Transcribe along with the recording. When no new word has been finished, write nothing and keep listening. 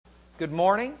Good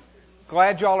morning.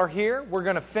 Glad y'all are here. We're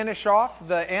going to finish off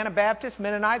the Anabaptists,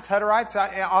 Mennonites, Hutterites,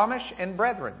 Amish, and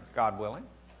Brethren, God willing,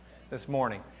 this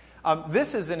morning.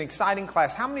 This is an exciting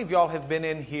class. How many of y'all have been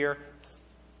in here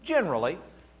generally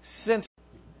since?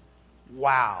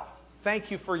 Wow.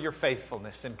 Thank you for your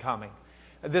faithfulness in coming.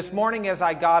 This morning as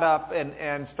I got up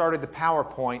and started the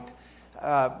PowerPoint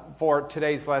for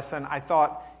today's lesson, I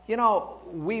thought,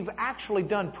 we've actually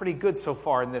done pretty good so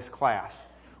far in this class.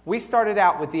 We started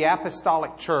out with the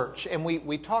apostolic church, and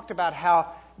we talked about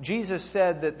how Jesus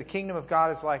said that the kingdom of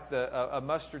God is like a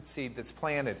mustard seed that's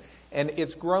planted, and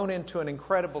it's grown into an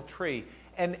incredible tree.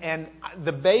 And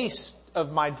the base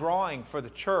of my drawing for the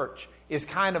church is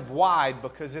kind of wide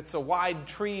because it's a wide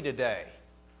tree today.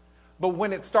 But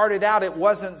when it started out, it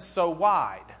wasn't so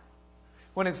wide.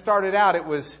 When it started out, it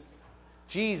was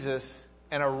Jesus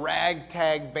and a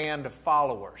ragtag band of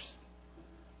followers.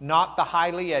 Not the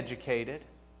highly educated,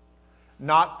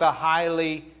 not the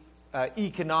highly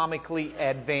economically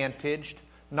advantaged,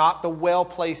 not the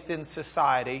well-placed in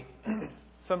society.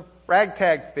 Some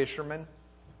ragtag fishermen,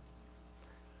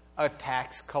 a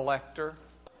tax collector.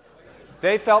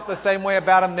 They felt the same way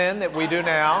about him then that we do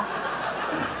now.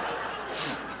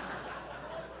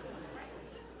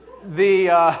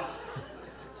 The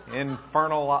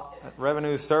Infernal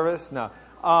Revenue Service? No.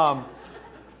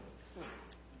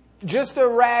 Just a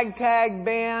ragtag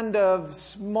band of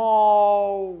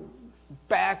small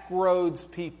backroads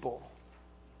people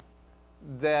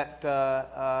that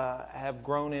have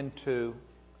grown into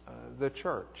the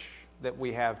church that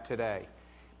we have today.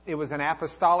 It was an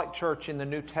apostolic church in the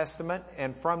New Testament,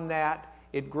 and from that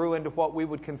it grew into what we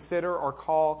would consider or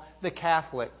call the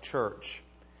Catholic Church.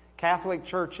 Catholic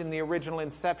Church in the original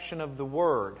inception of the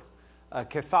word,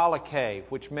 Katholike,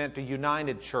 which meant a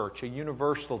united church, a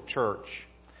universal church.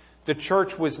 The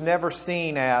church was never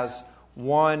seen as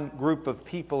one group of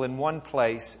people in one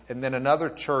place, and then another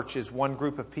church is one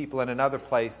group of people in another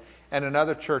place, and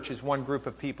another church is one group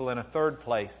of people in a third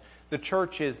place. The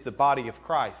church is the body of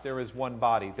Christ. There is one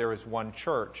body. There is one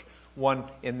church. One,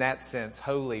 in that sense,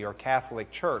 holy or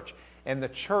Catholic church. And the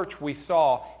church we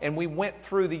saw, and we went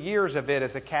through the years of it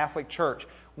as a Catholic church.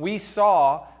 We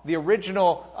saw the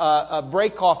original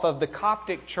break-off of the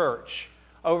Coptic church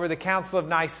over the Council of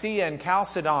Nicaea and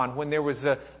Chalcedon, when there was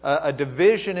a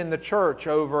division in the church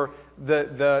over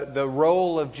the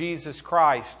role of Jesus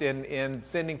Christ in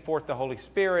sending forth the Holy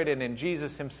Spirit and in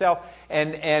Jesus Himself.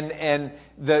 And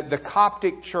the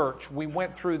Coptic church, we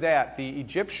went through that. The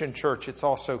Egyptian church, it's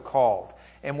also called.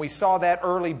 And we saw that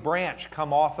early branch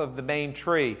come off of the main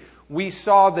tree. We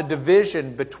saw the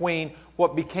division between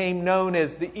what became known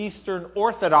as the Eastern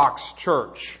Orthodox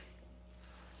Church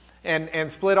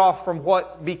and split off from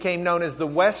what became known as the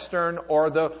Western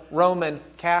or the Roman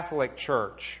Catholic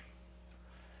Church.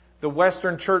 The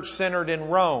Western Church centered in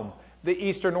Rome. The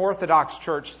Eastern Orthodox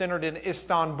Church centered in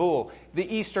Istanbul.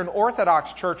 The Eastern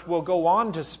Orthodox Church will go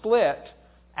on to split.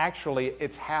 Actually,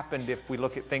 it's happened if we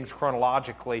look at things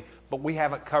chronologically, but we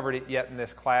haven't covered it yet in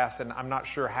this class, and I'm not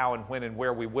sure how and when and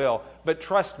where we will. But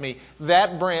trust me,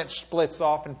 that branch splits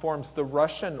off and forms the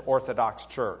Russian Orthodox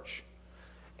Church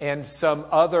and some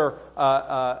other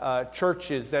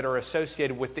churches that are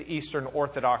associated with the Eastern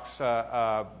Orthodox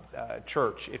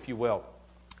Church, if you will.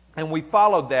 And we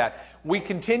followed that. We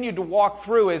continued to walk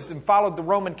through and followed the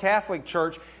Roman Catholic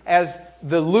Church as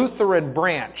the Lutheran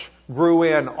branch grew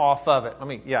in off of it.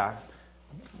 The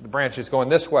branch is going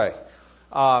this way.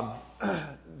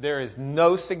 There is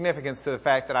no significance to the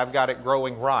fact that I've got it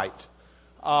growing right.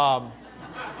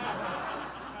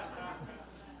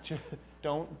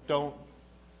 Don't.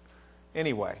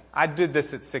 Anyway, I did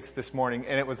this at 6 this morning,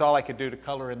 and it was all I could do to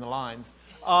color in the lines.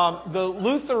 The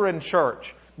Lutheran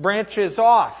Church branches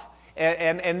off,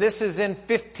 and this is in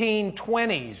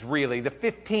 1520s, really,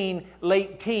 the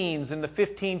late teens and the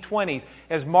 1520s,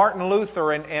 as Martin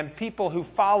Luther and people who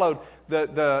followed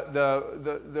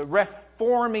the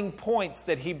reforming points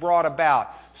that he brought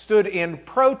about stood in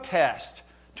protest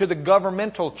to the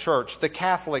governmental church, the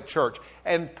Catholic Church,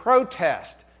 and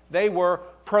protest. They were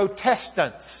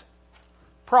Protestants.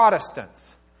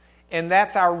 And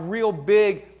that's our real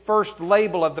big first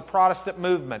label of the Protestant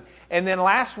movement. And then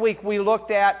last week we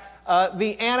looked at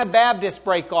the Anabaptist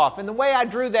break-off. And the way I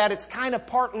drew that, it's kind of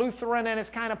part Lutheran and it's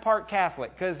kind of part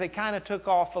Catholic, because they kind of took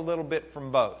off a little bit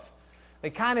from both. They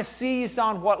kind of seized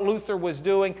on what Luther was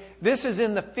doing. This is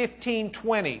in the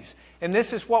 1520s. And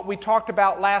this is what we talked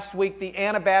about last week, the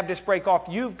Anabaptist break-off.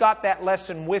 You've got that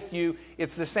lesson with you.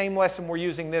 It's the same lesson we're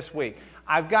using this week.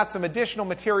 I've got some additional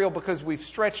material because we've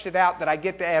stretched it out that I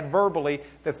get to add verbally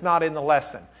that's not in the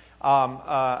lesson.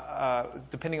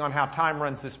 depending on how time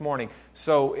runs this morning.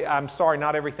 So I'm sorry,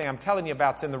 not everything I'm telling you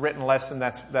about is in the written lesson.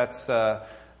 That's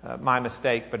my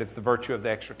mistake, but it's the virtue of the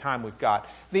extra time we've got.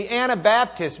 The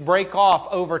Anabaptists break off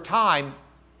over time,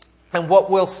 and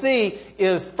what we'll see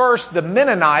is first the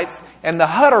Mennonites and the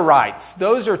Hutterites.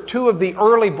 Those are two of the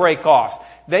early break-offs.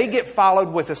 They get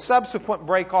followed with a subsequent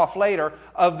break-off later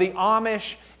of the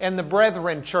Amish and the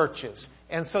Brethren churches.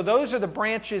 And so those are the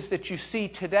branches that you see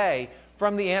today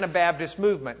from the Anabaptist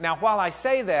movement. Now, while I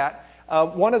say that,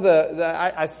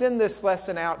 I send this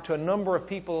lesson out to a number of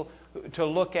people to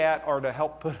look at or to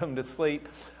help put them to sleep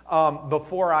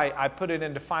before I put it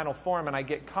into final form and I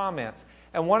get comments.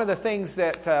 And one of the things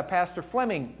that Pastor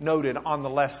Fleming noted on the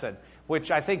lesson,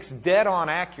 which I think is dead on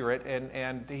accurate,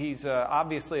 and he's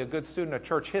obviously a good student of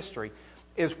church history,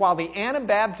 is while the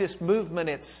Anabaptist movement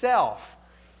itself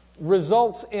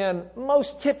results in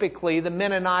most typically the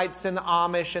Mennonites and the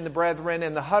Amish and the Brethren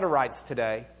and the Hutterites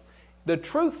today, the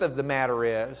truth of the matter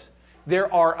is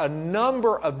there are a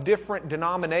number of different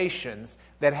denominations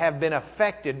that have been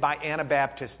affected by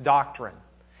Anabaptist doctrine.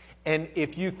 And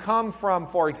if you come from,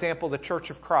 for example, the Church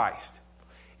of Christ,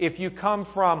 if you come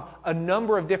from a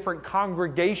number of different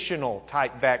congregational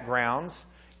type backgrounds,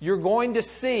 you're going to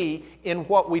see in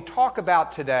what we talk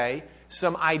about today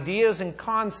some ideas and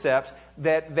concepts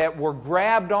that were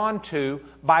grabbed onto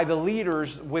by the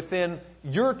leaders within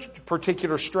your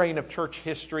particular strain of church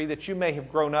history that you may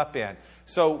have grown up in.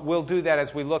 So we'll do that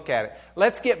as we look at it.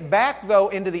 Let's get back, though,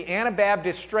 into the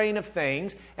Anabaptist strain of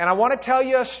things. And I want to tell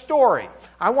you a story.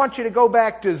 I want you to go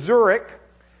back to Zurich,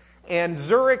 and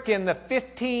Zurich in the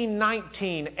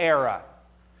 1519 era.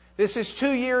 This is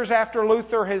 2 years after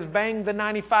Luther has banged the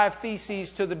 95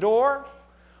 Theses to the door.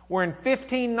 We're in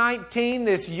 1519.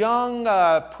 This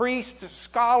young priest,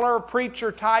 scholar,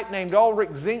 preacher type named Ulrich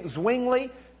Zwingli,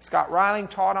 Scott Reiling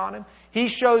taught on him. He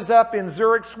shows up in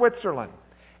Zurich, Switzerland.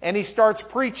 And he starts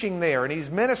preaching there, and he's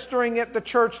ministering at the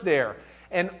church there.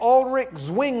 And Ulrich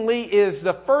Zwingli is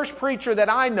the first preacher that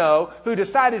I know who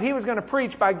decided he was going to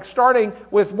preach by starting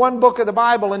with one book of the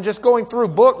Bible and just going through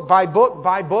book by book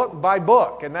by book by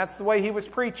book. And that's the way he was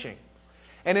preaching.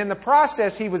 And in the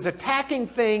process, he was attacking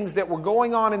things that were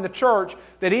going on in the church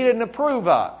that he didn't approve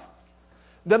of.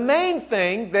 The main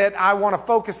thing that I want to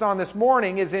focus on this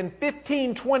morning is in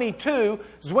 1522,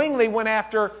 Zwingli went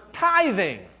after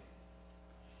tithing.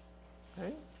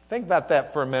 Think about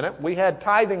that for a minute. We had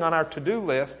tithing on our to-do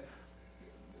list.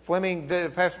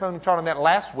 Pastor Fleming taught on that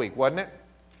last week, wasn't it?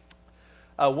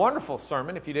 A wonderful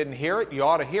sermon. If you didn't hear it, you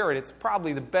ought to hear it. It's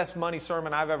probably the best money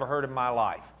sermon I've ever heard in my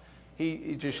life.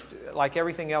 He just, like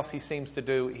everything else he seems to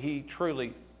do, he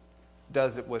truly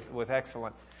does it with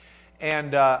excellence.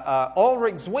 And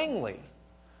Ulrich Zwingli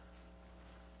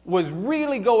was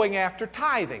really going after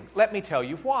tithing. Let me tell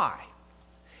you why.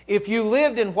 If you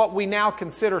lived in what we now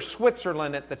consider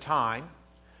Switzerland at the time,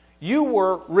 you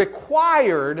were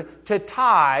required to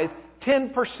tithe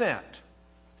 10%.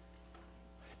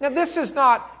 Now this is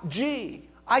not, gee,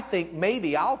 I think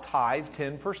maybe I'll tithe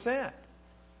 10%.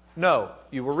 No,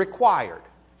 you were required.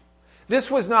 This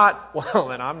was not, well,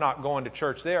 then I'm not going to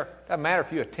church there. Doesn't matter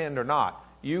if you attend or not.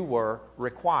 You were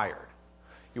required.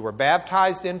 You were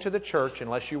baptized into the church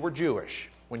unless you were Jewish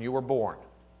when you were born.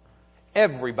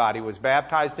 Everybody was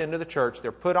baptized into the church.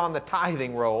 They're put on the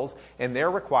tithing rolls, and they're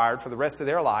required for the rest of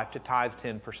their life to tithe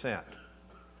 10%.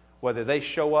 Whether they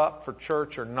show up for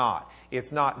church or not.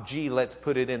 It's not, gee, let's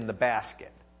put it in the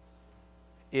basket.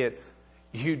 It's,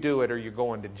 you do it or you're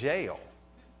going to jail.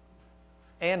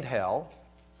 And hell.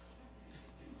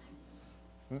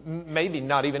 Maybe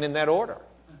not even in that order.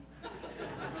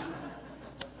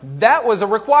 That was a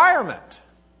requirement.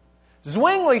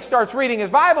 Zwingli starts reading his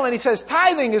Bible and he says,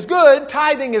 tithing is good,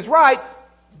 tithing is right,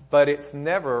 but it's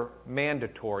never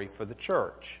mandatory for the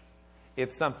church.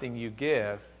 It's something you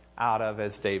give out of,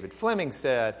 as David Fleming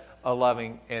said, a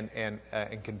loving and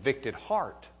convicted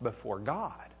heart before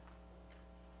God.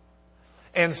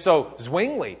 And so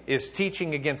Zwingli is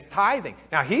teaching against tithing.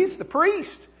 Now he's the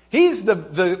priest. He's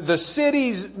the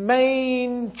city's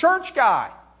main church guy.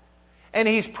 And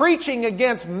he's preaching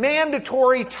against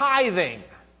mandatory tithing.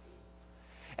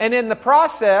 And in the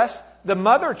process, the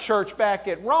mother church back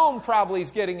at Rome probably is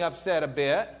getting upset a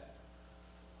bit.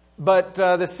 But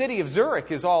the city of Zurich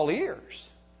is all ears.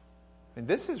 And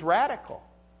this is radical.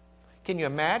 Can you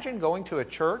imagine going to a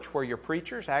church where your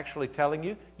preacher's actually telling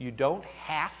you you don't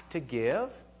have to give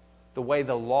the way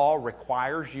the law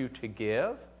requires you to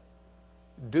give?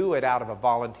 Do it out of a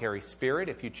voluntary spirit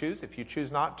if you choose. If you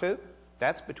choose not to,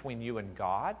 that's between you and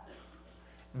God.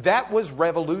 That was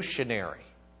revolutionary.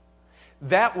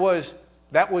 That was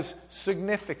That was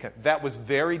significant. That was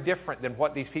very different than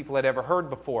what these people had ever heard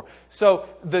before. So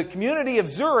the community of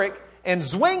Zurich and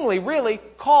Zwingli really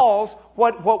calls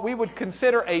what we would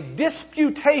consider a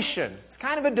disputation. It's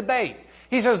kind of a debate.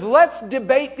 He says, let's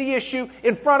debate the issue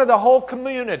in front of the whole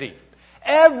community.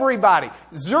 Everybody.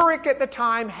 Zurich at the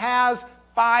time has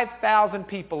 5,000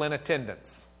 people in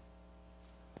attendance.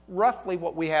 Roughly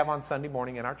what we have on Sunday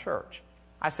morning in our church.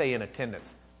 I say in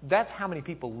attendance. That's how many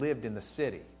people lived in the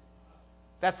city.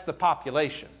 That's the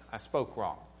population. I spoke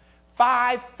wrong.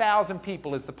 5,000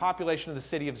 people is the population of the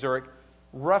city of Zurich,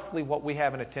 roughly what we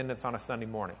have in attendance on a Sunday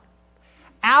morning.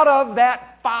 Out of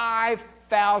that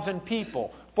 5,000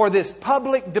 people, for this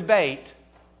public debate,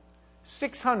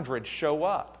 600 show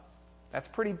up. That's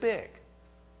pretty big.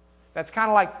 That's kind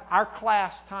of like our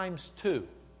class times 2.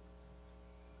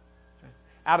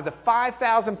 Out of the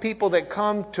 5,000 people that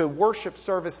come to worship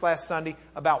service last Sunday,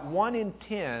 about 1 in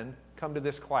 10 come to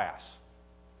this class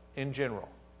in general.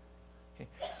 Okay.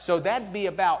 So that'd be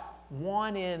about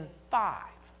 1 in 5.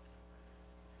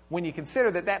 When you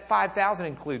consider that 5,000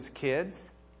 includes kids,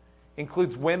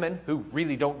 includes women who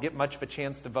really don't get much of a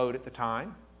chance to vote at the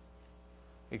time,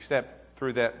 except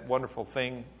through that wonderful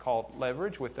thing called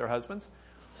leverage with their husbands,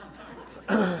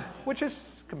 which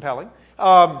is compelling.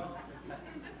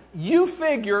 You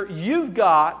figure you've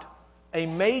got a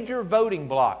major voting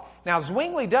block. Now,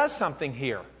 Zwingli does something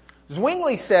here.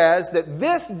 Zwingli says that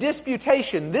this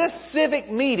disputation, this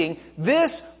civic meeting,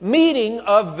 this meeting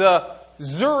of the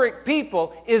Zurich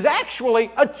people is actually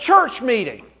a church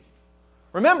meeting.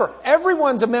 Remember,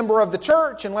 everyone's a member of the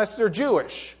church unless they're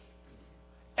Jewish.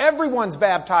 Everyone's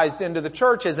baptized into the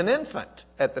church as an infant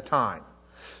at the time.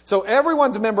 So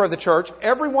everyone's a member of the church.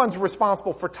 Everyone's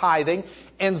responsible for tithing.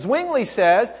 And Zwingli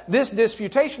says this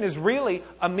disputation is really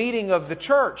a meeting of the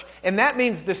church. And that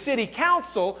means the city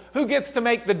council, who gets to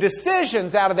make the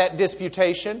decisions out of that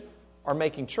disputation, are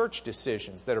making church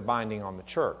decisions that are binding on the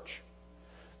church.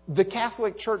 The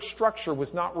Catholic Church structure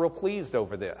was not real pleased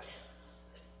over this.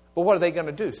 But what are they going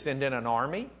to do? Send in an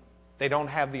army? They don't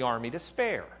have the army to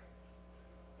spare.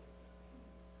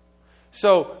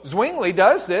 So Zwingli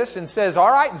does this and says, all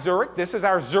right, Zurich, this is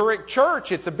our Zurich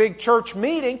church. It's a big church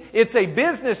meeting. It's a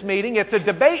business meeting. It's a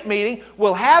debate meeting.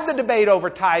 We'll have the debate over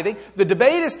tithing. The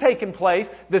debate has taken place.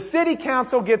 The city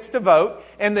council gets to vote.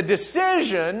 And the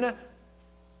decision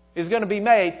is going to be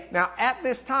made. Now, at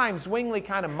this time, Zwingli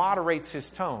kind of moderates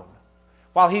his tone.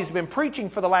 While he's been preaching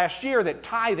for the last year that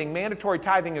tithing, mandatory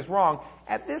tithing, is wrong,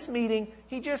 at this meeting,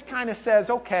 he just kind of says,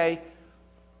 okay,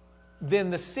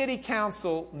 then the city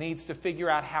council needs to figure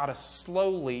out how to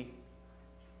slowly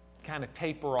kind of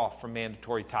taper off from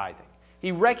mandatory tithing.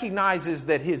 He recognizes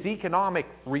that his economic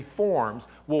reforms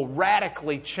will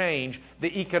radically change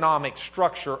the economic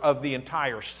structure of the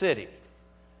entire city.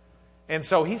 And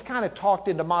so he's kind of talked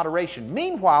into moderation.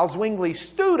 Meanwhile, Zwingli's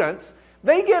students,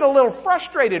 they get a little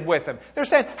frustrated with him. They're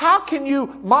saying, how can you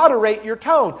moderate your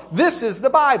tone? This is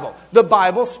the Bible. The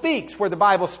Bible speaks. Where the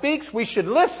Bible speaks, we should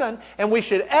listen and we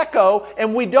should echo,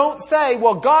 and we don't say,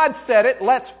 well, God said it,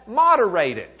 let's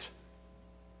moderate it.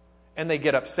 And they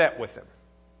get upset with him.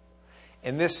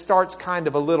 And this starts kind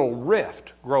of a little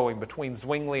rift growing between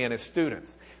Zwingli and his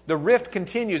students. The rift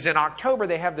continues. In October,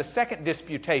 they have the second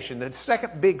disputation, the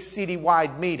second big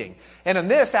city-wide meeting. And in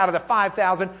this, out of the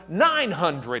 5,000,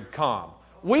 900 come.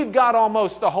 We've got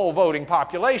almost the whole voting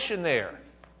population there.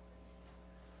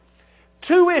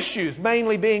 2 issues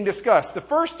mainly being discussed. The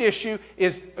first issue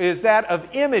is that of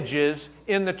images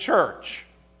in the church.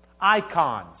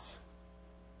 Icons.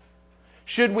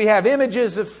 Should we have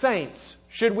images of saints?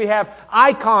 Should we have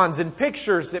icons and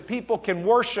pictures that people can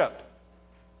worship?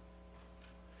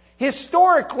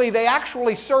 Historically, they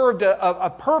actually served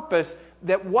a purpose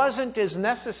that wasn't as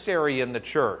necessary in the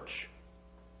church.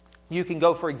 You can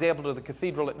go, for example, to the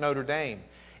cathedral at Notre Dame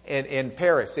in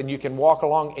Paris, and you can walk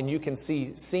along and you can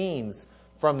see scenes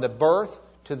from the birth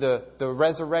to the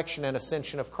resurrection and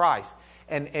ascension of Christ.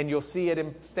 And you'll see it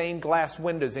in stained glass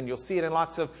windows, and you'll see it in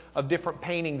lots of different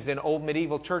paintings in old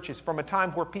medieval churches from a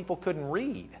time where people couldn't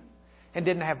read and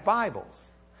didn't have Bibles.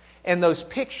 And those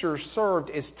pictures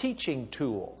served as teaching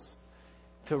tools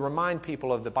to remind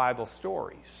people of the Bible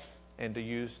stories and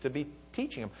to be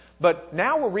teaching them. But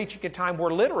now we're reaching a time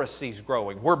where literacy is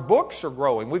growing, where books are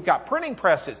growing. We've got printing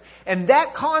presses. And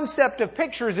that concept of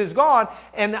pictures is gone.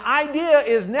 And the idea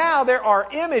is now there are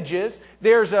images.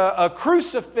 There's a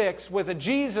crucifix with a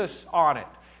Jesus on it.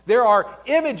 There are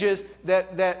images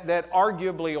that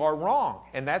arguably are wrong.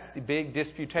 And that's the big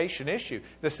disputation issue.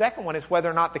 The second one is whether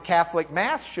or not the Catholic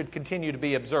Mass should continue to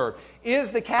be observed. Is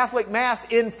the Catholic Mass,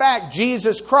 in fact,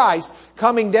 Jesus Christ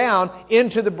coming down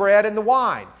into the bread and the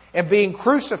wine and being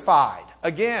crucified?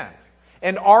 again?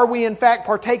 And are we in fact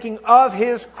partaking of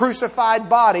His crucified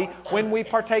body when we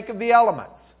partake of the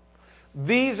elements?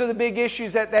 These are the big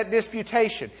issues at that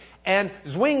disputation. And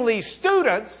Zwingli's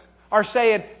students are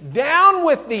saying, down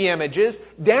with the images,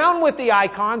 down with the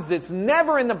icons that's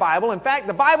never in the Bible. In fact,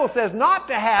 the Bible says not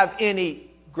to have any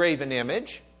graven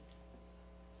image.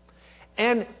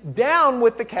 And down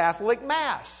with the Catholic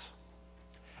Mass.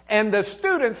 And the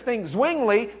students think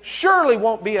Zwingli surely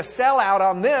won't be a sellout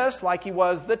on this like he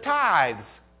was the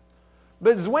tithes.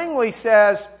 But Zwingli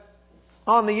says,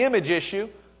 on the image issue,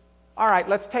 all right,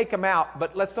 let's take them out,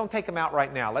 but let's don't take them out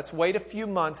right now. Let's wait a few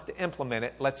months to implement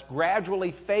it. Let's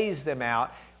gradually phase them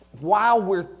out while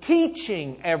we're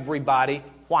teaching everybody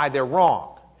why they're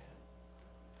wrong.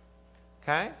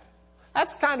 Okay?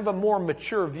 That's kind of a more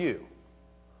mature view.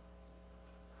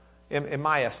 In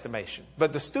my estimation.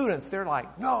 But the students, they're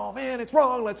like, no, man, it's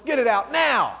wrong. Let's get it out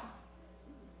now.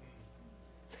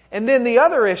 And then the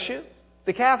other issue,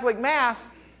 the Catholic Mass,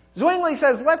 Zwingli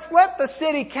says, let's let the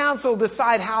city council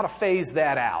decide how to phase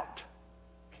that out.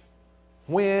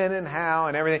 When and how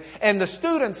and everything. And the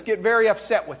students get very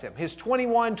upset with him. His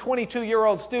 21,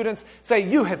 22-year-old students say,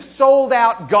 you have sold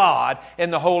out God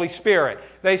and the Holy Spirit.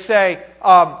 They say,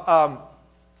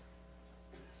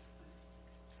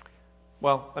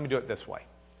 well, let me do it this way.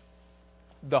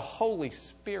 The Holy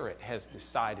Spirit has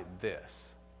decided this,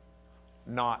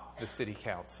 not the city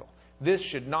council. This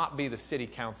should not be the city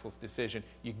council's decision.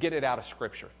 You get it out of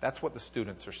Scripture. That's what the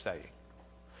students are saying.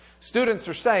 Students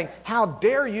are saying, how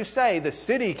dare you say the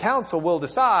city council will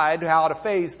decide how to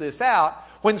phase this out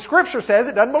when Scripture says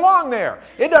it doesn't belong there.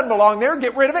 It doesn't belong there.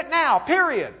 Get rid of it now,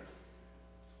 period.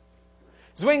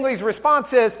 Zwingli's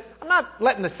response is, I'm not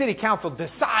letting the city council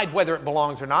decide whether it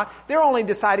belongs or not. They're only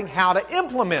deciding how to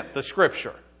implement the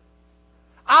Scripture.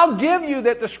 I'll give you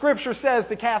that the Scripture says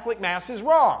the Catholic Mass is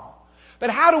wrong. But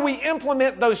how do we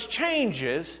implement those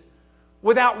changes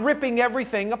without ripping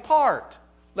everything apart?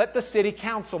 Let the city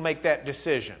council make that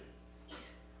decision.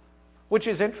 Which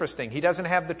is interesting. He doesn't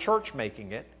have the church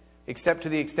making it, except to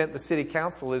the extent the city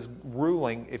council is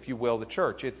ruling, if you will, the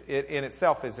church. It in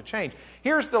itself is a change.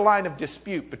 Here's the line of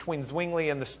dispute between Zwingli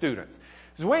and the students.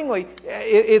 Zwingli,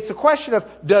 it's a question of,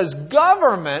 does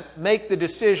government make the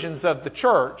decisions of the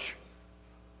church,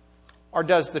 or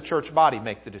does the church body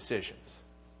make the decisions?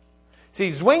 See,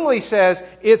 Zwingli says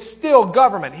it's still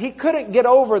government. He couldn't get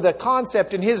over the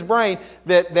concept in his brain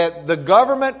that the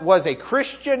government was a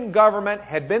Christian government,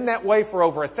 had been that way for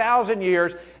over 1,000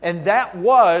 years, and that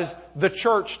was the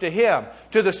church to him.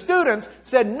 To the students,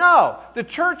 said, no, the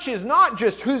church is not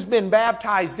just who's been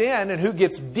baptized in and who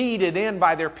gets deeded in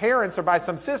by their parents or by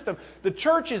some system. The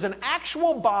church is an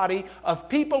actual body of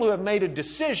people who have made a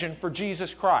decision for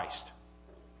Jesus Christ.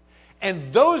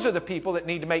 And those are the people that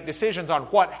need to make decisions on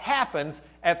what happens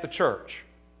at the church,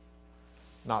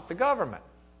 not the government.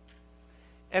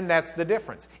 And that's the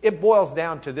difference. It boils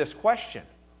down to this question.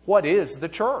 What is the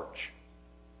church?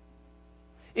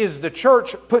 Is the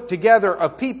church put together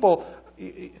of people,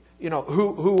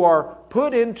 who are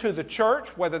put into the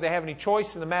church, whether they have any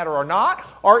choice in the matter or not?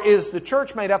 Or is the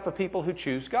church made up of people who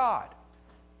choose God?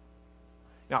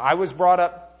 Now, I was brought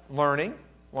up learning.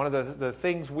 One of the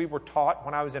things we were taught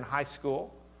when I was in high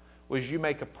school was you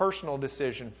make a personal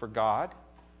decision for God.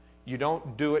 You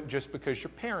don't do it just because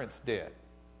your parents did,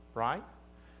 right?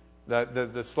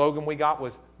 The slogan we got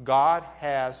was, God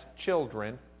has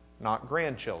children, not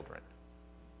grandchildren.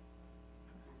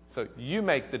 So you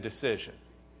make the decision.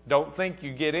 Don't think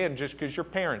you get in just because your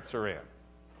parents are in.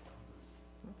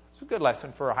 It's a good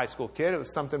lesson for a high school kid. It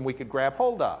was something we could grab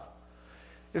hold of.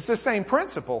 It's the same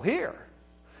principle here.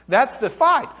 That's the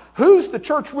fight. Who's the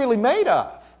church really made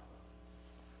of?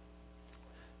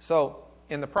 So,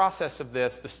 in the process of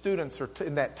this, the students are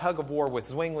in that tug of war with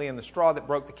Zwingli, and the straw that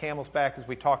broke the camel's back, as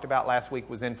we talked about last week,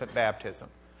 was infant baptism.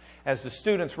 As the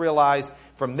students realize,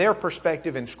 from their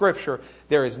perspective in Scripture,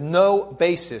 there is no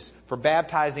basis for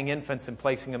baptizing infants and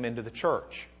placing them into the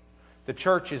church. The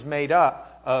church is made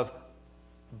up of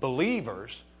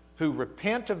believers who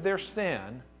repent of their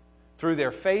sin through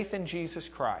their faith in Jesus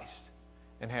Christ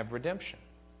and have redemption.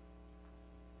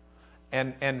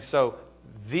 And so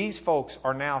these folks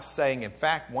are now saying, in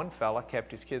fact, one fella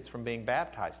kept his kids from being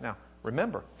baptized. Now,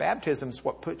 remember, baptism is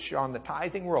what puts you on the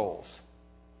tithing rolls,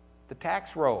 the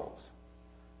tax rolls.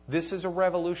 This is a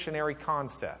revolutionary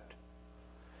concept.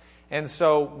 And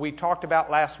so we talked about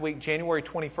last week, January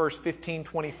 21st,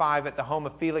 1525, at the home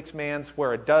of Felix Manz,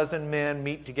 where a dozen men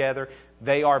meet together.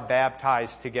 They are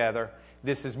baptized together.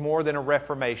 This is more than a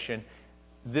reformation.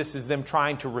 This is them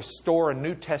trying to restore a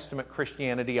New Testament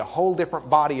Christianity, a whole different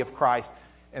body of Christ,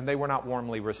 and they were not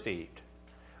warmly received.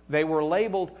 They were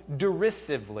labeled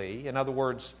derisively, in other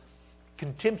words,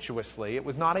 contemptuously. It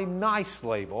was not a nice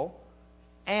label.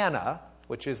 Anna,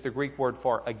 which is the Greek word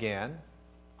for again,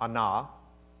 ana,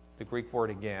 the Greek word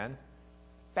again.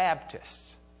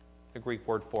 Baptists, the Greek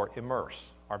word for immerse,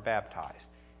 or baptized.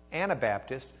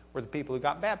 Anabaptists were the people who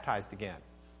got baptized again.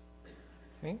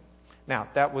 Okay? Now,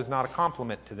 that was not a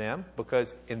compliment to them,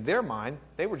 because in their mind,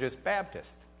 they were just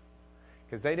Baptists.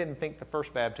 Because they didn't think the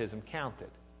first baptism counted.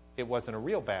 It wasn't a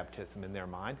real baptism in their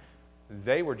mind.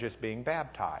 They were just being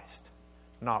baptized,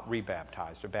 not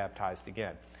rebaptized or baptized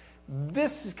again.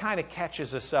 This kind of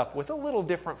catches us up with a little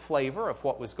different flavor of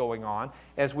what was going on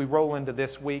as we roll into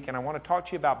this week. And I want to talk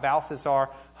to you about Balthasar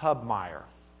Hubmaier.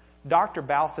 Dr.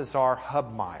 Balthasar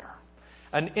Hubmaier,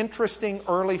 an interesting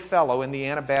early fellow in the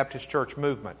Anabaptist church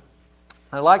movement.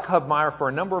 I like Hubmaier for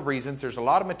a number of reasons. There's a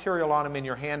lot of material on him in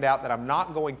your handout that I'm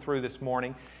not going through this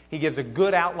morning. He gives a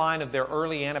good outline of their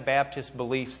early Anabaptist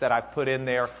beliefs that I've put in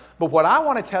there. But what I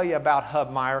want to tell you about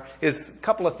Hubmaier is a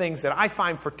couple of things that I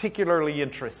find particularly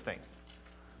interesting.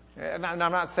 And I'm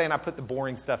not saying I put the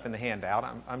boring stuff in the handout.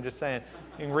 I'm just saying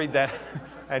you can read that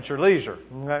at your leisure.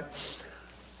 Okay?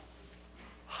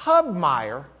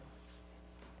 Hubmaier,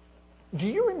 do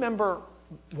you remember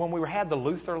when we had the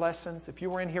Luther lessons? If you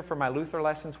were in here for my Luther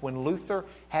lessons, when Luther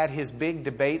had his big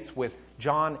debates with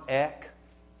John Eck,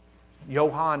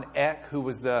 Johann Eck, who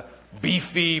was the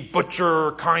beefy,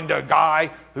 butcher kind of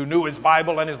guy who knew his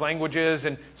Bible and his languages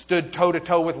and stood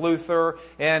toe-to-toe with Luther,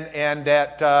 and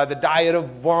that the Diet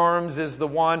of Worms is the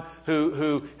one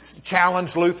who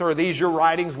challenged Luther, are these your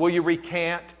writings, will you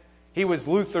recant? He was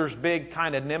Luther's big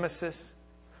kind of nemesis.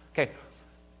 Okay,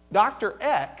 Dr.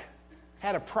 Eck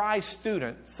had a prize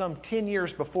student some 10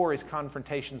 years before his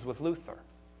confrontations with Luther.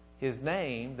 His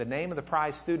name, the name of the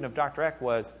prize student of Dr. Eck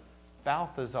was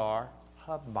Balthasar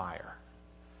Hubmaier.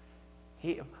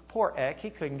 Poor Eck, he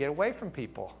couldn't get away from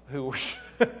people who were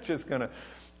just going to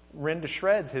rend to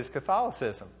shreds his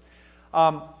Catholicism.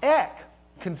 Eck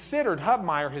considered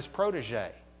Hubmaier his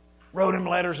protege, wrote him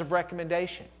letters of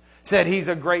recommendation, said he's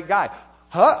a great guy.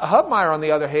 Hubmaier, on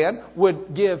the other hand,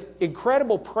 would give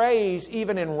incredible praise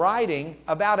even in writing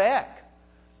about Eck.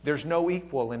 There's no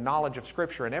equal in knowledge of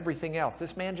Scripture and everything else.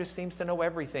 This man just seems to know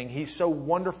everything. He's so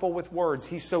wonderful with words.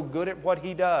 He's so good at what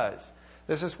he does.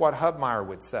 This is what Hubmaier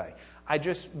would say. I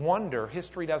just wonder,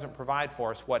 history doesn't provide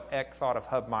for us what Eck thought of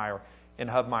Hubmaier in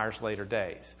Hubmaier's later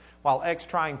days. While Eck's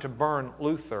trying to burn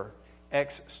Luther,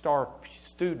 Eck's star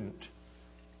student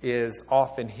is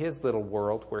off in his little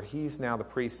world where he's now the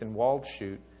priest in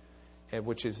Waldshut,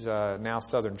 which is now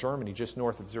southern Germany, just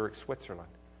north of Zurich, Switzerland.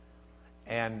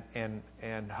 And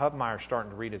Hubmaier's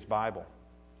starting to read his Bible.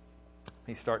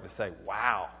 He's starting to say,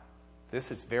 wow,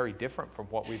 this is very different from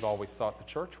what we've always thought the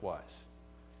church was.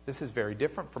 This is very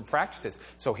different from practices.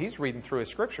 So he's reading through his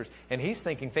scriptures, and he's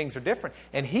thinking things are different.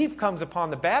 And he comes upon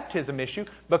the baptism issue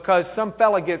because some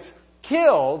fella gets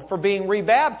killed for being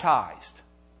rebaptized.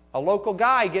 A local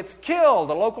guy gets killed.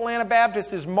 A local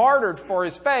Anabaptist is martyred for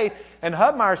his faith. And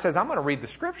Hubmaier says, I'm going to read the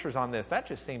Scriptures on this. That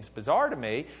just seems bizarre to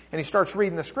me. And he starts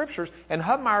reading the Scriptures. And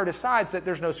Hubmaier decides that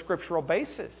there's no scriptural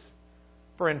basis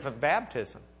for infant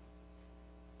baptism.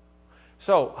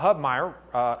 So Hubmaier,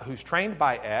 who's trained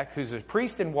by Eck, who's a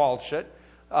priest in Waldshut,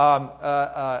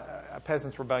 a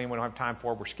peasants' rebellion we don't have time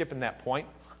for. We're skipping that point.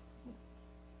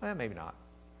 Maybe not.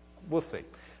 We'll see.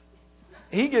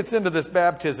 He gets into this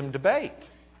baptism debate.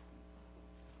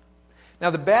 Now,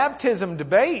 the baptism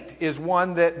debate is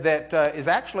one that is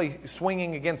actually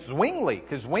swinging against Zwingli,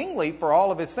 because Zwingli, for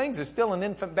all of his things, is still an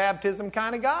infant baptism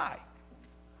kind of guy.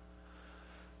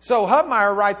 So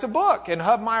Hubmaier writes a book, and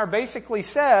Hubmaier basically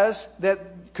says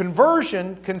that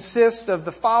conversion consists of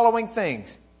the following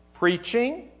things: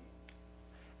 preaching,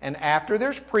 and after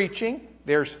there's preaching,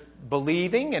 there's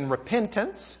believing and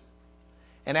repentance,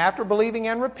 and after believing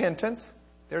and repentance,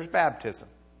 there's baptism.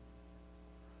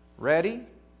 Ready?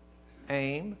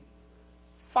 Aim,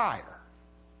 fire.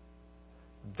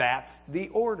 That's the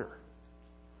order.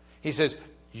 He says,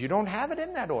 you don't have it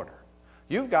in that order.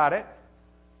 You've got it.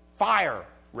 Fire,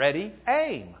 ready,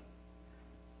 aim.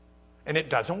 And it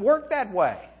doesn't work that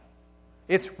way.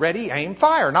 It's ready, aim,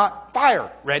 fire, not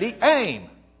fire, ready, aim.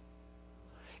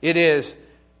 It is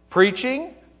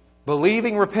preaching,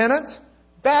 believing, repentance,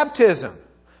 baptism.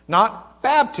 Not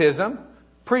baptism,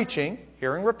 preaching,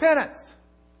 hearing, repentance.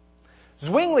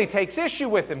 Zwingli takes issue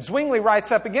with him. Zwingli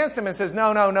writes up against him and says,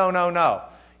 no.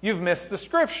 You've missed the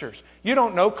Scriptures. You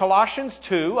don't know Colossians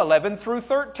 2, 11 through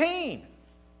 13.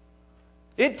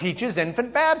 It teaches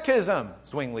infant baptism,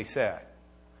 Zwingli said.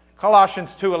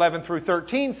 Colossians 2, 11 through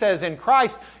 13 says, in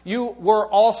Christ you were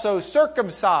also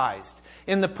circumcised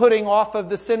in the putting off of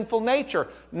the sinful nature,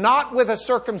 not with a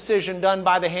circumcision done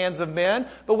by the hands of men,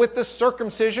 but with the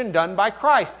circumcision done by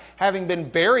Christ, having been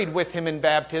buried with Him in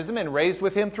baptism and raised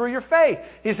with Him through your faith.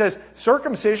 He says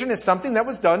circumcision is something that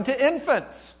was done to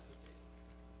infants.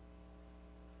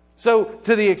 So,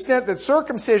 to the extent that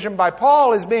circumcision by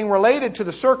Paul is being related to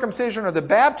the circumcision or the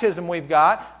baptism we've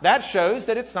got, that shows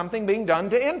that it's something being done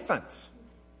to infants.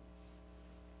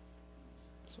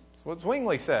 That's what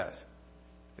Zwingli says.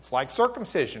 It's like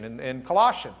circumcision in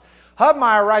Colossians.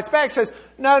 Hubmaier writes back, says,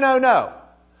 no.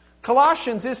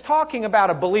 Colossians is talking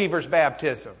about a believer's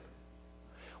baptism.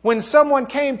 When someone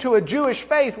came to a Jewish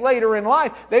faith later in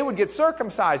life, they would get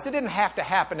circumcised. It didn't have to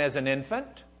happen as an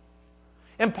infant.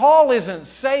 And Paul isn't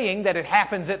saying that it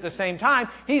happens at the same time.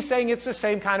 He's saying it's the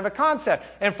same kind of a concept.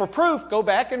 And for proof, go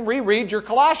back and reread your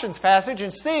Colossians passage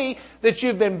and see that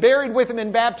you've been buried with Him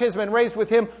in baptism and raised with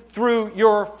Him through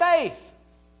your faith.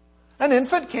 An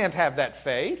infant can't have that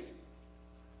faith.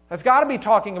 That's got to be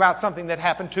talking about something that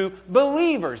happened to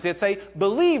believers. It's a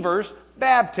believer's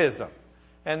baptism.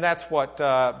 And that's what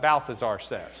Balthazar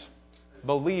says.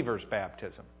 Believer's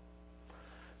baptism.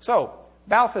 So,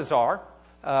 Balthazar,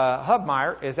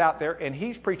 Hubmaier, is out there and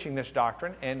he's preaching this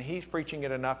doctrine, and he's preaching it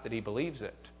enough that he believes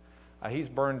it. He's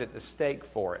burned at the stake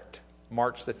for it.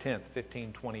 March the 10th,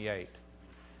 1528.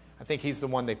 I think he's the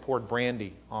one they poured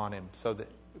brandy on him, so that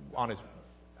on his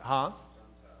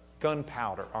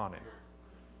gunpowder on him.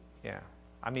 Yeah.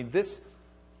 I mean, this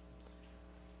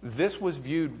was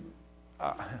viewed...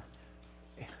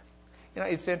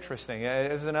 it's interesting.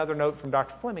 There's another note from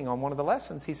Dr. Fleming on one of the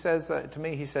lessons. He says to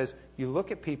me, you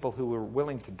look at people who were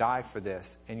willing to die for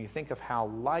this, and you think of how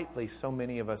lightly so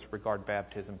many of us regard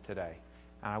baptism today.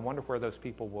 And I wonder where those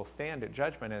people will stand at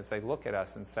judgment as they look at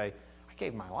us and say, I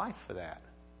gave my life for that.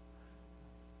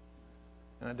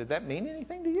 Did that mean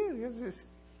anything to you? It's just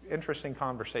interesting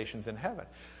conversations in heaven.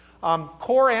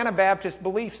 Core Anabaptist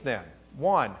beliefs then.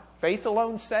 1, faith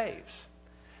alone saves.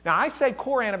 Now, I say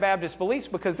core Anabaptist beliefs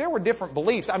because there were different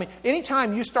beliefs. I mean,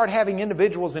 anytime you start having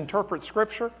individuals interpret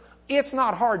Scripture, it's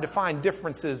not hard to find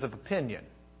differences of opinion.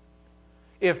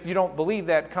 If you don't believe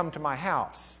that, come to my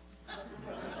house.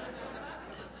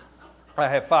 I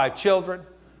have 5 children.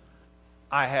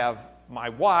 I have my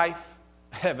wife.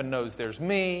 Heaven knows there's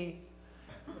me.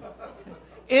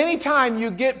 Anytime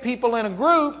you get people in a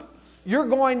group, you're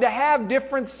going to have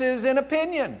differences in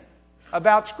opinion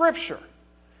about Scripture.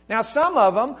 Now, some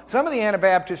of the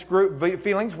Anabaptist group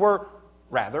feelings were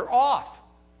rather off.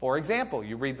 For example,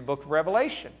 you read the book of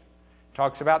Revelation. It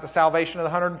talks about the salvation of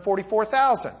the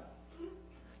 144,000.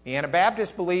 The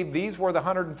Anabaptists believed these were the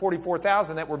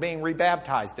 144,000 that were being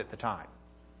rebaptized at the time.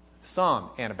 Some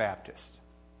Anabaptists.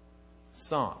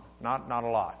 Some, not a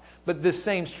lot. But this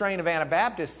same strain of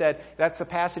Anabaptists said that's the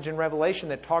passage in Revelation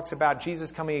that talks about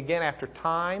Jesus coming again after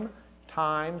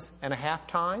times and a half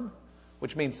time,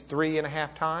 which means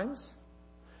 3.5 times.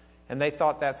 And they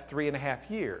thought that's 3.5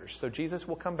 years. So Jesus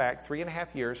will come back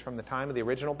 3.5 years from the time of the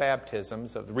original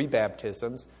baptisms, of the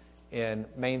rebaptisms, in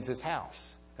Mainz's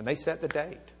house. And they set the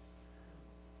date.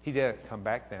 He didn't come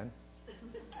back then.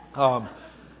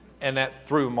 And that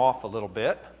threw him off a little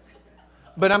bit.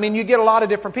 But I mean, you get a lot of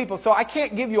different people. So I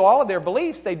can't give you all of their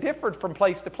beliefs. They differed from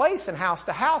place to place and house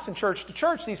to house and church to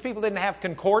church. These people didn't have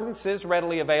concordances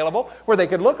readily available where they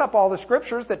could look up all the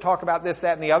scriptures that talk about this,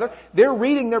 that, and the other. They're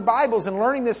reading their Bibles and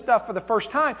learning this stuff for the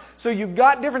first time. So you've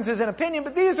got differences in opinion,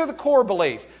 but these are the core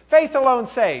beliefs. Faith alone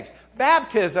saves.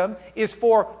 Baptism is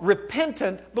for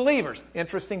repentant believers.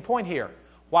 Interesting point here.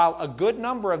 While a good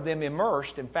number of them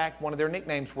immersed, in fact, one of their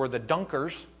nicknames were the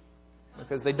dunkers,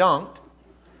 because they dunked,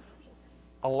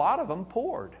 a lot of them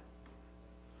poured.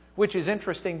 Which is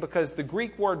interesting because the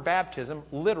Greek word baptism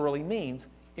literally means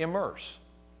immerse.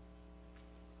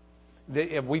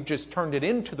 We've just turned it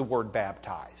into the word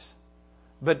baptize.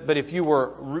 But if you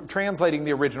were translating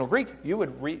the original Greek, you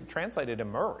would translate it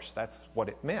immerse. That's what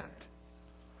it meant.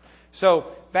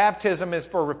 So, baptism is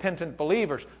for repentant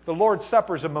believers. The Lord's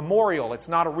Supper is a memorial. It's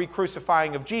not a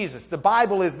re-crucifying of Jesus. The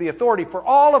Bible is the authority for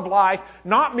all of life,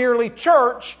 not merely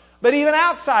church, but even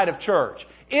outside of church.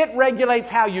 It regulates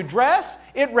how you dress.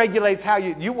 It regulates how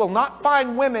you will not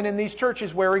find women in these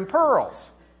churches wearing pearls.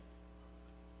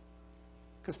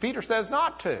 Because Peter says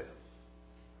not to.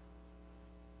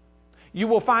 You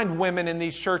will find women in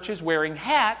these churches wearing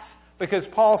hats because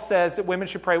Paul says that women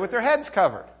should pray with their heads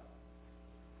covered.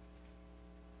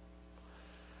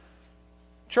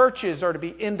 Churches are to be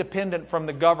independent from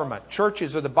the government.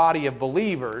 Churches are the body of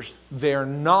believers. They're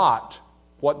not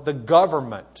what the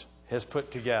government has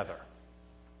put together.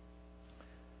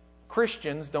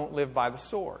 Christians don't live by the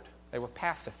sword. They were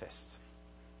pacifists.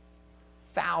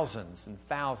 Thousands and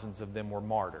thousands of them were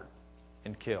martyred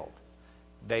and killed.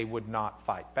 They would not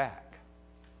fight back,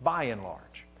 by and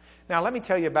large. Now, let me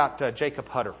tell you about Jacob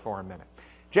Hutter for a minute.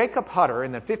 Jacob Hutter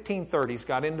in the 1530s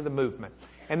got into the movement.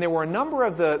 And there were a number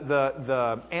of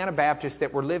the Anabaptists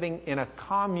that were living in a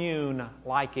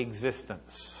commune-like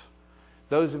existence.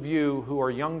 Those of you who are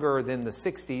younger than the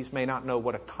 60s may not know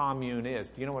what a commune is.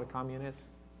 Do you know what a commune is?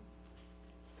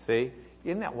 See?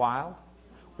 Isn't that wild?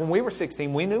 When we were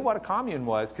 16, we knew what a commune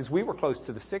was because we were close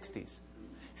to the 60s.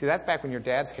 See, that's back when your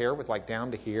dad's hair was like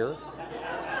down to here.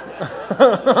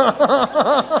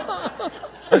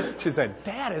 She said,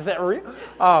 Dad, is that real?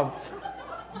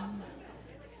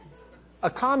 A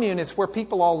commune is where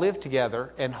people all live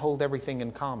together and hold everything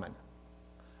in common.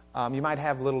 You might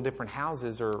have little different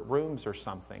houses or rooms or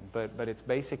something, but it's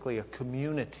basically a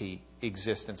community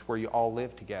existence where you all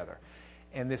live together.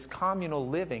 And this communal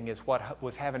living is what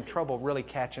was having trouble really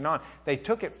catching on. They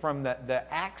took it from the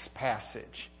Acts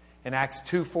passage in Acts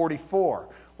 2:44,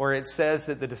 where it says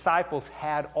that the disciples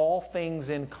had all things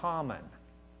in common.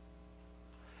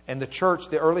 And the church,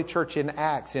 the early church in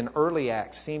early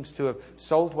Acts, seems to have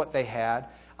sold what they had.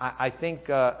 I think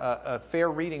a fair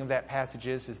reading of that passage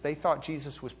is they thought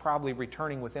Jesus was probably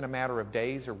returning within a matter of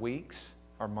days or weeks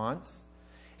or months.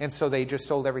 And so they just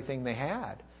sold everything they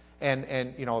had.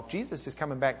 And you know, if Jesus is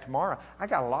coming back tomorrow, I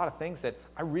got a lot of things that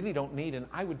I really don't need, and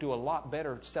I would do a lot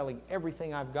better selling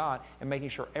everything I've got and making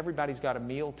sure everybody's got a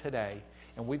meal today,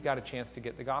 and we've got a chance to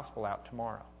get the gospel out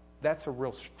tomorrow. That's a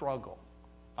real struggle,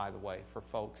 by the way, for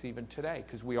folks even today,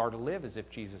 because we are to live as if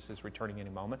Jesus is returning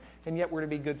any moment, and yet we're to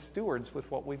be good stewards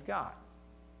with what we've got.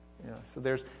 You know, so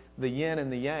there's the yin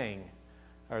and the yang,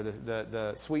 or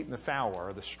the sweet and the sour,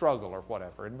 or the struggle, or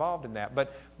whatever involved in that.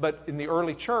 But in the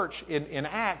early church, in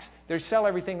Acts, they sell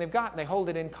everything they've got, and they hold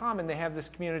it in common. They have this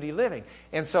community living.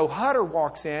 And so Hutter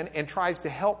walks in and tries to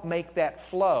help make that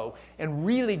flow, and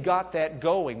really got that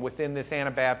going within this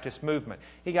Anabaptist movement.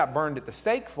 He got burned at the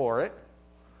stake for it,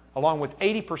 along with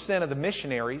 80% of the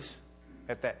missionaries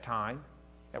at that time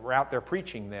that were out there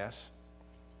preaching this.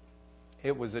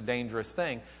 It was a dangerous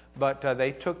thing. But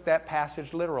they took that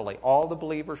passage literally. All the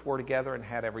believers were together and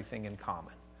had everything in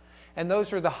common. And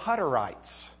those are the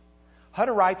Hutterites.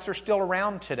 Hutterites are still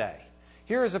around today.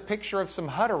 Here is a picture of some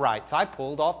Hutterites I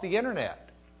pulled off the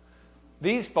internet.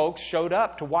 These folks showed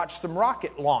up to watch some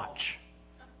rocket launch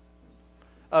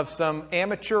of some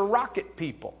amateur rocket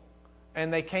people.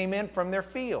 And they came in from their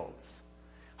fields.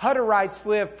 Hutterites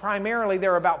live primarily,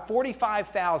 there are about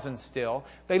 45,000 still.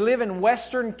 They live in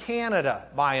western Canada,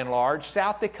 by and large,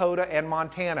 South Dakota and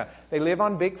Montana. They live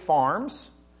on big farms,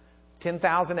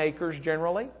 10,000 acres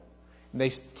generally.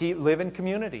 They live in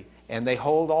community, and they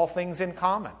hold all things in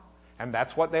common. And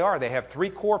that's what they are. They have 3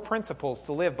 core principles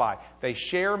to live by. They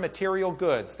share material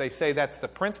goods. They say that's the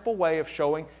principal way of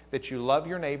showing that you love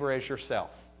your neighbor as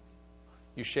yourself.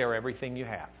 You share everything you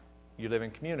have. You live in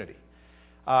community.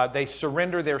 They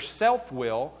surrender their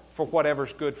self-will for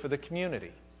whatever's good for the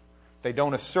community. They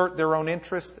don't assert their own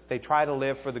interest. They try to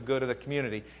live for the good of the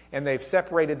community. And they've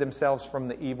separated themselves from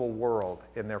the evil world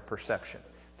in their perception.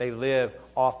 They live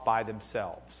off by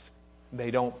themselves.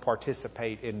 They don't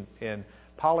participate in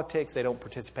politics. They don't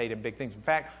participate in big things. In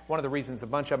fact, one of the reasons a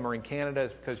bunch of them are in Canada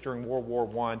is because during World War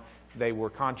I, they were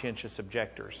conscientious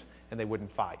objectors, and they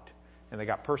wouldn't fight. And they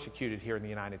got persecuted here in the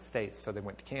United States, so they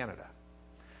went to Canada.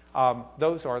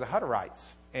 Those are the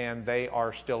Hutterites, and they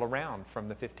are still around from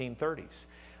the 1530s.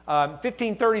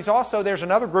 1530s also, there's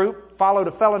another group, followed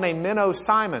a fellow named Menno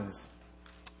Simons.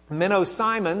 Menno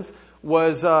Simons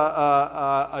was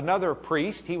another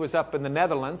priest. He was up in the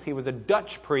Netherlands. He was a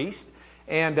Dutch priest,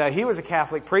 and he was a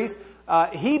Catholic priest.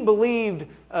 He believed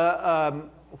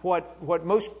what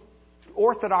most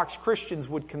Orthodox Christians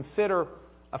would consider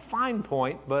a fine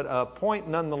point, but a point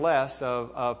nonetheless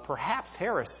of perhaps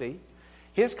heresy.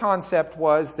 His concept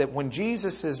was that when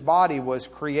Jesus' body was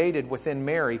created within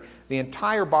Mary, the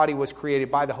entire body was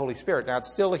created by the Holy Spirit. Now,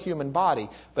 it's still a human body,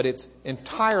 but it's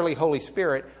entirely Holy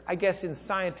Spirit. I guess in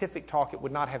scientific talk, it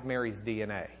would not have Mary's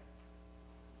DNA.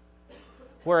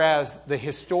 Whereas the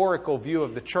historical view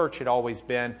of the church had always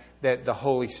been that the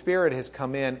Holy Spirit has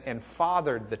come in and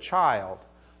fathered the child,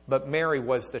 but Mary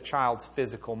was the child's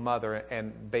physical mother,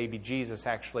 and baby Jesus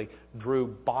actually drew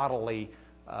bodily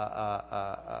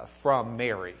from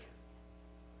Mary.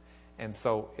 And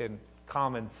so in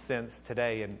common sense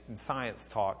today, in science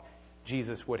talk,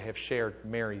 Jesus would have shared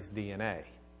Mary's DNA.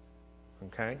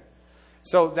 Okay?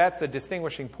 So that's a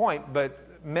distinguishing point,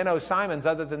 but Menno Simons,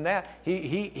 other than that,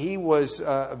 he was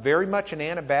very much an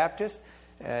Anabaptist.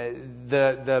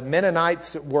 The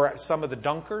Mennonites were some of the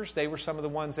dunkers. They were some of the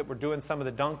ones that were doing some of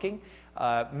the dunking.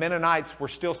 Mennonites were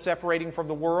still separating from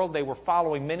the world. They were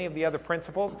following many of the other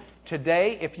principles.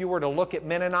 Today, if you were to look at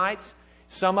Mennonites,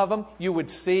 some of them you would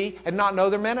see and not know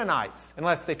they're Mennonites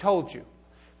unless they told you.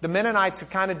 The Mennonites have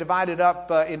kind of divided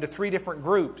up into three different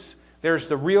groups. There's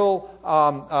the real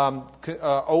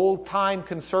old-time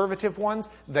conservative ones.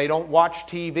 They don't watch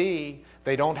TV.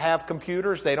 They don't have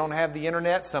computers. They don't have the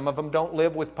internet. Some of them don't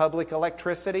live with public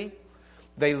electricity.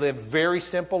 They live very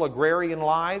simple agrarian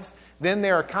lives. Then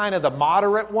there are kind of the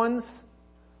moderate ones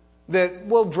that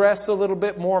will dress a little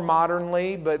bit more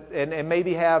modernly, and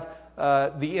maybe have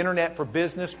the internet for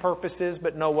business purposes,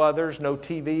 but no others, no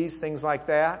TVs, things like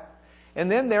that. And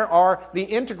then there are the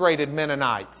integrated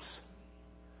Mennonites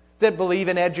that believe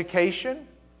in education,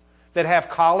 that have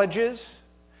colleges,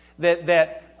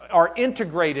 that are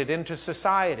integrated into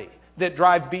society, that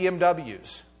drive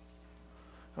BMWs.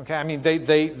 Okay, I mean, they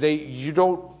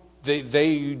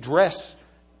dress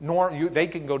normal. They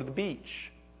can go to the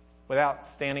beach without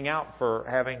standing out for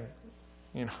having,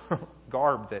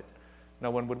 garb that no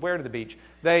one would wear to the beach.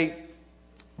 They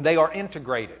are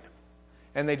integrated,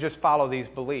 and they just follow these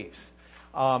beliefs.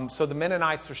 So the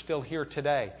Mennonites are still here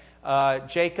today.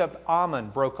 Jacob Ammon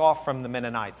broke off from the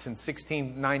Mennonites in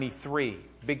 1693.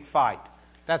 Big fight.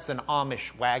 That's an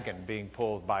Amish wagon being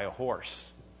pulled by a horse.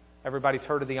 Everybody's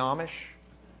heard of the Amish?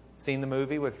 Seen the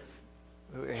movie with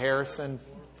Harrison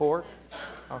Ford?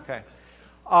 Okay.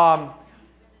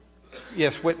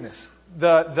 Yes, witness.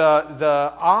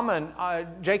 The Ammon,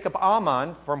 Jacob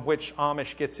Ammon, from which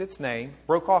Amish gets its name,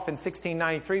 broke off in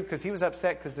 1693 because he was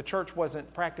upset because the church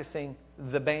wasn't practicing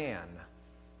the ban.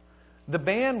 The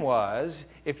ban was,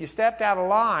 if you stepped out of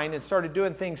line and started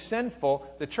doing things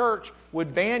sinful, the church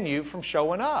would ban you from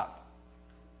showing up.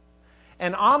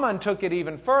 And Ammon took it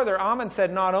even further. Ammon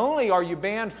said, not only are you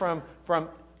banned from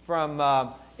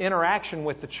interaction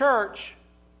with the church,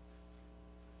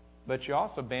 but you're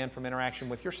also banned from interaction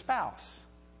with your spouse,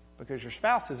 because your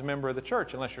spouse is a member of the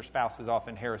church unless your spouse is off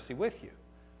in heresy with you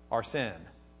or sin.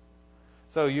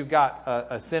 So you've got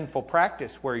a sinful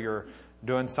practice where you're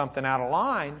doing something out of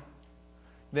line,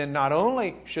 then not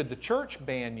only should the church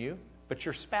ban you, but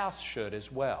your spouse should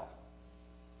as well.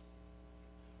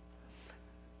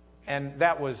 And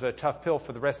that was a tough pill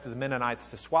for the rest of the Mennonites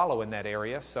to swallow in that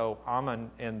area. So Ammon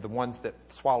and the ones that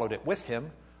swallowed it with him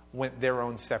went their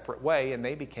own separate way, and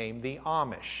they became the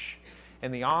Amish.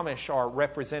 And the Amish are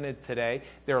represented today.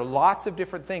 There are lots of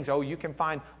different things. Oh, you can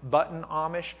find button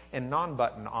Amish and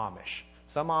non-button Amish.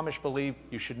 Some Amish believe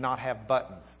you should not have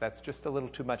buttons. That's just a little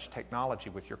too much technology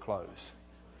with your clothes.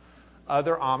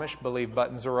 Other Amish believe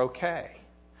buttons are okay.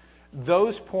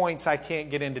 Those points I can't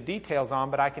get into details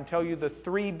on, but I can tell you the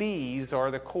 3 B's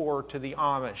are the core to the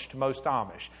Amish, to most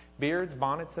Amish. Beards,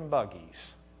 bonnets, and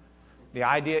buggies. The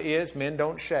idea is men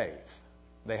don't shave.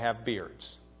 They have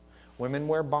beards. Women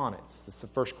wear bonnets. This is the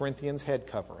 1 Corinthians head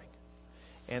covering.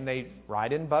 And they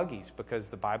ride in buggies because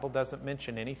the Bible doesn't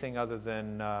mention anything other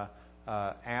than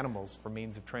animals for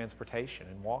means of transportation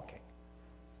and walking.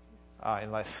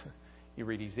 Unless you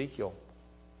read Ezekiel.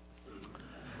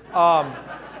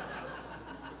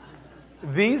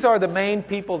 These are the main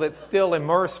people that still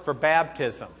immerse for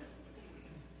baptism.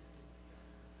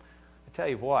 I tell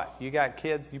you what, you got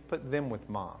kids, you put them with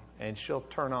mom, and she'll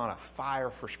turn on a fire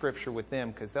for Scripture with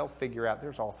them because they'll figure out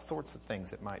there's all sorts of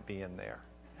things that might be in there.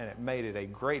 And it made it a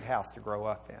great house to grow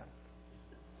up in.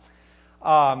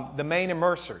 The main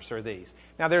immersers are these.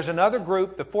 Now there's another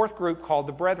group, the 4th group, called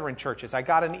the Brethren Churches. I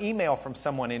got an email from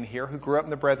someone in here who grew up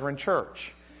in the Brethren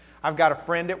Church. I've got a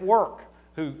friend at work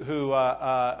who grew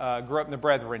up in the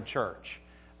Brethren Church.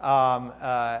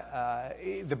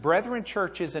 The Brethren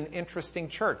Church is an interesting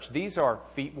church. These are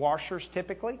feet washers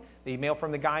typically. The email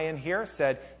from the guy in here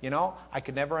said, I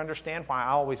could never understand why I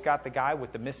always got the guy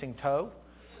with the missing toe.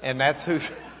 And that's who's...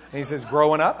 And he says,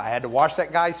 growing up, I had to wash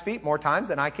that guy's feet more times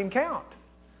than I can count.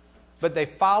 But they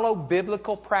follow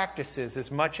biblical practices as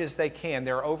much as they can.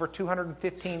 There are over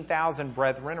 215,000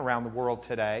 brethren around the world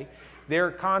today.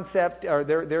 Their concept, or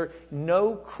their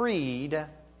no creed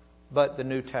but the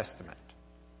New Testament.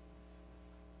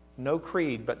 No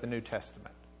creed but the New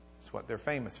Testament. That's what they're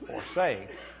famous for saying.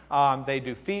 They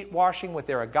do feet washing with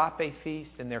their agape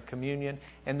feast and their communion,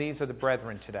 and these are the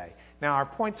brethren today. Now, our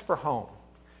points for home.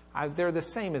 They're the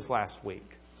same as last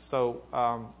week. So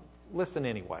listen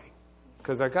anyway,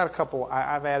 because I've got a couple.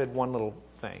 I've added one little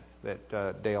thing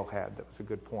that Dale had that was a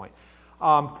good point.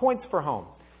 Points for home.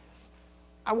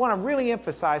 I want to really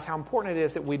emphasize how important it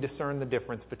is that we discern the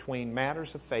difference between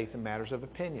matters of faith and matters of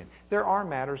opinion. There are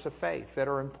matters of faith that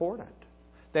are important,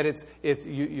 that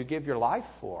you give your life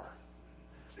for,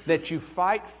 that you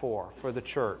fight for the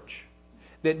church,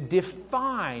 that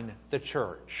define the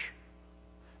church.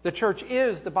 The church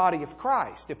is the body of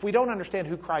Christ. If we don't understand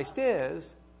who Christ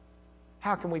is,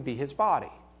 how can we be His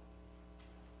body?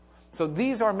 So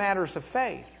these are matters of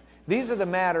faith. These are the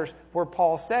matters where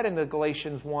Paul said in the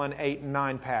Galatians 1, 8, and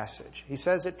 9 passage. He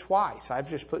says it twice. I've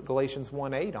just put Galatians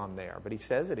 1, 8 on there, but he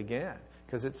says it again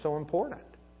because it's so important.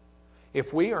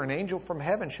 If we or an angel from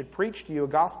heaven should preach to you a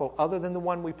gospel other than the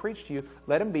one we preach to you,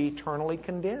 let him be eternally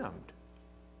condemned.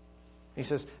 He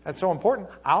says, that's so important,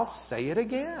 I'll say it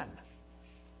again.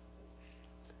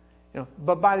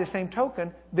 But by the same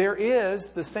token, there is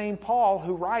the same Paul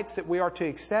who writes that we are to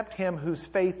accept him whose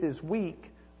faith is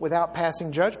weak without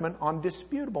passing judgment on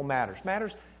disputable matters.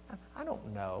 Matters, I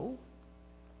don't know.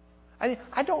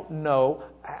 I don't know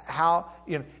how,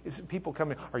 people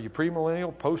come in, are you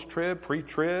premillennial, post-trib,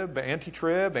 pre-trib,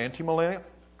 anti-trib, anti-millennial?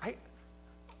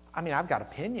 I've got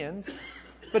opinions.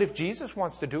 But if Jesus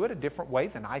wants to do it a different way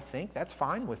than I think, that's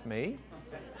fine with me.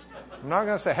 I'm not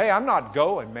going to say, hey, I'm not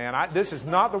going, man. This is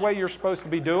not the way you're supposed to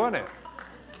be doing it.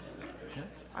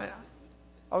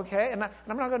 Okay, and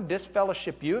I'm not going to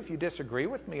disfellowship you if you disagree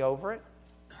with me over it.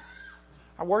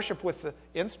 I worship with the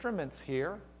instruments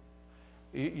here.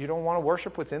 You don't want to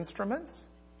worship with instruments?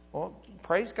 Well,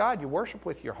 praise God, you worship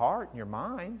with your heart and your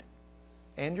mind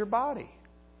and your body.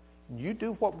 You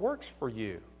do what works for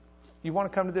you. You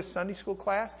want to come to this Sunday school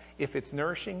class? If it's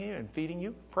nourishing you and feeding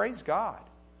you, praise God.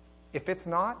 If it's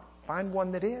not, find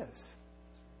one that is.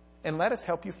 And let us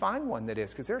help you find one that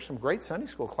is, because there are some great Sunday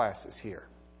school classes here.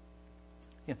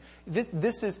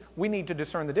 We need to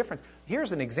discern the difference.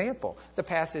 Here's an example. The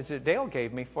passage that Dale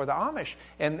gave me for the Amish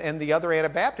and the other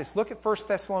Anabaptists. Look at 1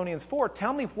 Thessalonians 4.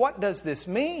 Tell me, what does this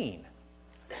mean?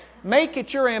 Make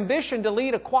it your ambition to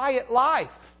lead a quiet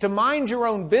life, to mind your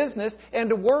own business,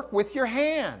 and to work with your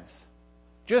hands,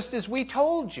 just as we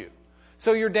told you.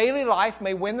 So your daily life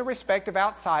may win the respect of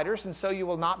outsiders, and so you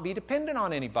will not be dependent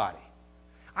on anybody.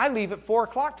 I leave at 4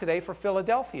 o'clock today for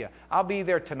Philadelphia. I'll be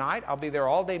there tonight. I'll be there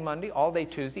all day Monday, all day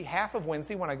Tuesday, half of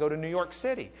Wednesday when I go to New York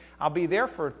City. I'll be there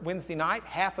for Wednesday night,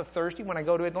 half of Thursday when I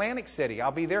go to Atlantic City.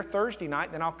 I'll be there Thursday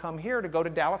night, then I'll come here to go to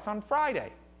Dallas on Friday.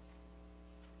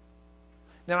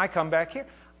 Then I come back here.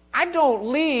 I don't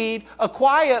lead a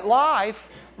quiet life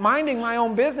minding my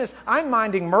own business. I'm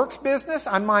minding Merck's business.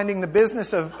 I'm minding the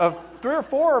business of 3 or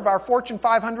 4 of our Fortune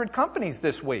 500 companies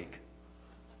this week.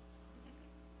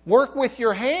 Work with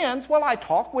your hands. Well, I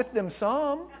talk with them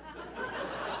some.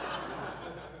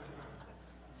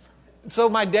 So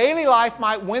my daily life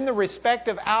might win the respect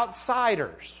of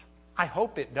outsiders. I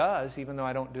hope it does, even though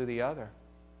I don't do the other.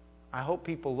 I hope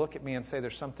people look at me and say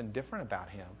there's something different about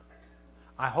him.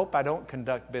 I hope I don't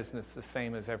conduct business the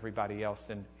same as everybody else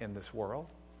in this world.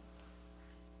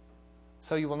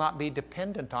 So you will not be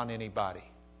dependent on anybody.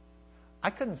 I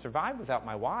couldn't survive without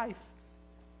my wife.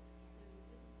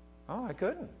 Oh, I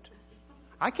couldn't.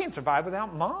 I can't survive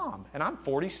without Mom, and I'm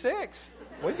 46.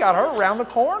 We've got her around the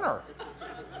corner.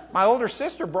 My older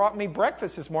sister brought me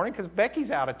breakfast this morning because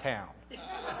Becky's out of town.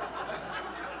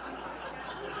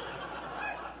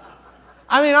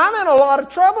 I'm in a lot of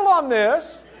trouble on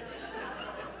this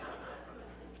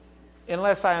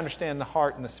unless I understand the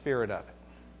heart and the spirit of it.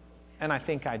 And I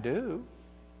think I do.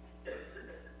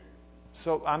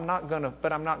 So I'm not going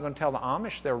to tell the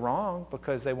Amish they're wrong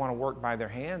because they want to work by their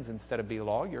hands instead of be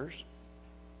lawyers.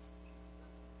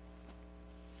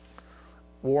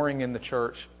 Warring in the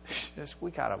church,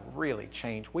 we got to really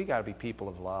change. We got to be people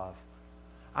of love.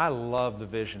 I love the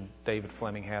vision David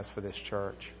Fleming has for this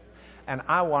church. And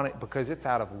I want it because it's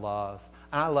out of love.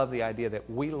 And I love the idea that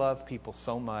we love people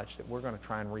so much that we're going to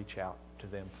try and reach out to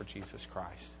them for Jesus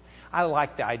Christ. I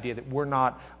like the idea that we're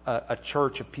not a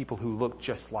church of people who look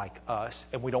just like us,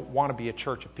 and we don't want to be a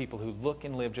church of people who look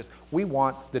and live just. We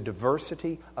want the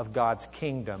diversity of God's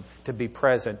kingdom to be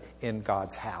present in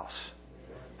God's house.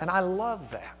 And I love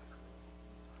that.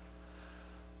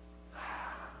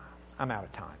 I'm out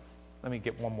of time. Let me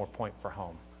get one more point for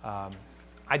home.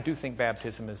 I do think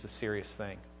baptism is a serious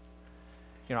thing.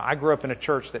 I grew up in a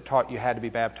church that taught you had to be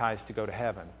baptized to go to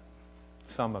heaven.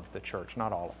 Some of the church,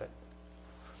 not all of it.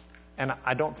 And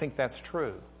I don't think that's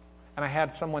true. And I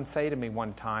had someone say to me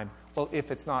one time, well,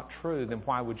 if it's not true, then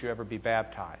why would you ever be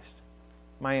baptized?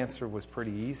 My answer was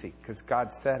pretty easy, because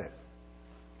God said it.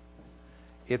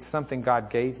 It's something God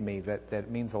gave me that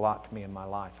means a lot to me in my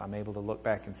life. I'm able to look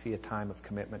back and see a time of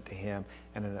commitment to Him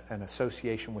and an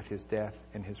association with His death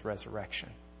and His resurrection.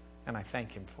 And I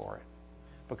thank Him for it,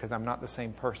 because I'm not the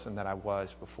same person that I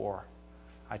was before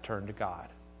I turned to God.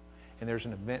 And there's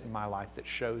an event in my life that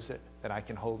shows it, that I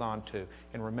can hold on to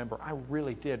and remember I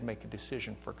really did make a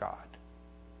decision for God.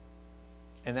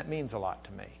 And that means a lot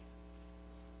to me.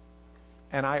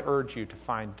 And I urge you to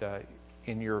find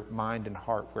in your mind and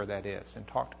heart where that is and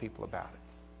talk to people about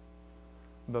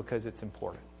it, because it's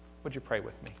important. Would you pray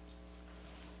with me?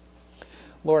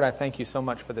 Lord, I thank you so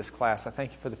much for this class. I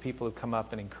thank you for the people who come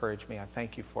up and encourage me. I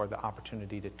thank you for the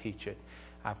opportunity to teach it.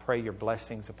 I pray your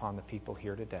blessings upon the people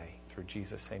here today. Through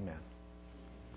Jesus, amen.